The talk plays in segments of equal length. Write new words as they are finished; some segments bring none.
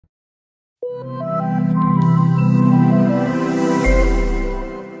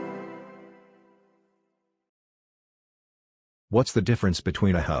What's the difference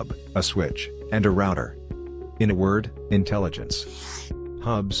between a hub, a switch, and a router? In a word, intelligence.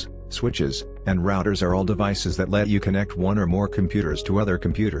 Hubs, switches, and routers are all devices that let you connect one or more computers to other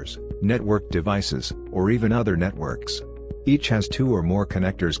computers, network devices, or even other networks. Each has two or more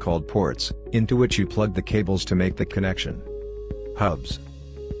connectors called ports, into which you plug the cables to make the connection. Hubs.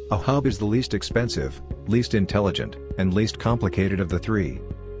 A hub is the least expensive, least intelligent, and least complicated of the three.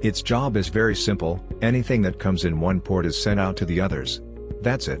 Its job is very simple: anything that comes in one port is sent out to the others.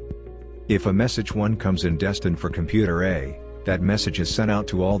 That's it. If a message 1 comes in destined for computer A, that message is sent out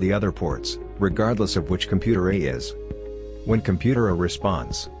to all the other ports, regardless of which computer A is. When computer A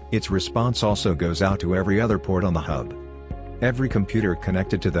responds, its response also goes out to every other port on the hub. Every computer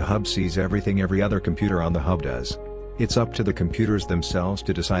connected to the hub sees everything every other computer on the hub does. It's up to the computers themselves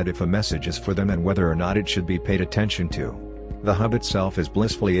to decide if a message is for them and whether or not it should be paid attention to. The hub itself is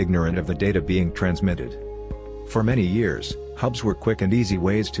blissfully ignorant of the data being transmitted. For many years, hubs were quick and easy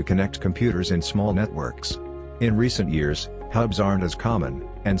ways to connect computers in small networks. In recent years, hubs aren't as common,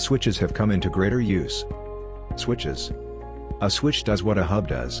 and switches have come into greater use. Switches. A switch does what a hub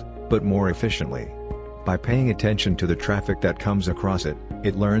does, but more efficiently. By paying attention to the traffic that comes across it,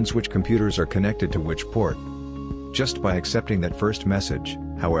 it learns which computers are connected to which port. Just by accepting that first message,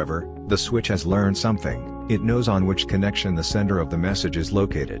 however, the switch has learned something. It knows on which connection the sender of the message is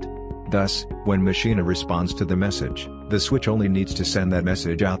located. Thus, when machine A responds to the message, the switch only needs to send that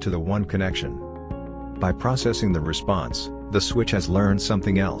message out to the one connection. By processing the response, the switch has learned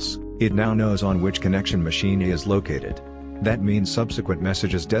something else. It now knows on which connection machine A is located. That means subsequent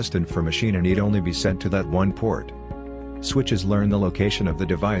messages destined for machine A need only be sent to that one port. Switches learn the location of the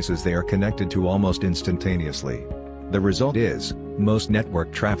devices they are connected to almost instantaneously. The result is, most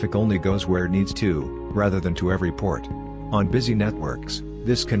network traffic only goes where it needs to, rather than to every port. On busy networks,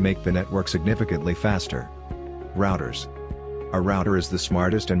 this can make the network significantly faster. Routers. A router is the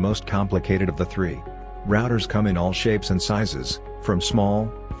smartest and most complicated of the three. Routers come in all shapes and sizes, from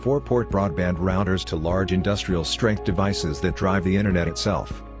small, 4-port broadband routers to large industrial-strength devices that drive the internet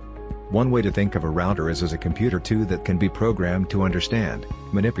itself. One way to think of a router is as a computer too that can be programmed to understand,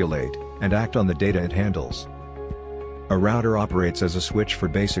 manipulate, and act on the data it handles. A router operates as a switch for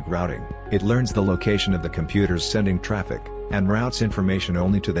basic routing. It learns the location of the computers sending traffic, and routes information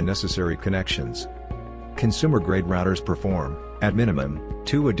only to the necessary connections. Consumer-grade routers perform, at minimum,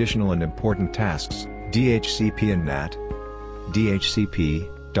 two additional and important tasks: DHCP and NAT.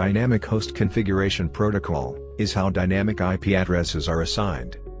 DHCP, Dynamic Host Configuration Protocol, is how dynamic IP addresses are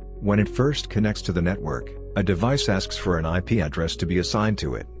assigned. When it first connects to the network, a device asks for an IP address to be assigned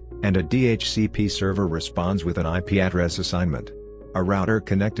to it, and a DHCP server responds with an IP address assignment. A router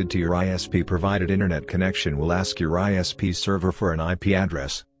connected to your ISP-provided internet connection will ask your ISP server for an IP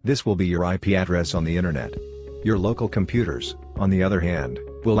address. This will be your IP address on the internet. Your local computers, on the other hand,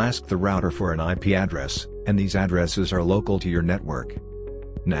 will ask the router for an IP address, and these addresses are local to your network.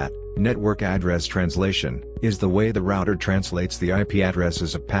 NAT, Network Address Translation, is the way the router translates the IP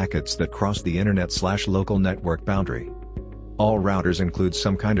addresses of packets that cross the internet/local network boundary. All routers include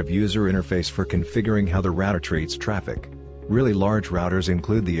some kind of user interface for configuring how the router treats traffic. Really large routers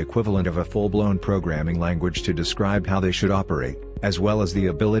include the equivalent of a full-blown programming language to describe how they should operate, as well as the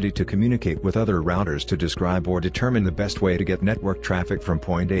ability to communicate with other routers to describe or determine the best way to get network traffic from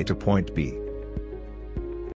point A to point B.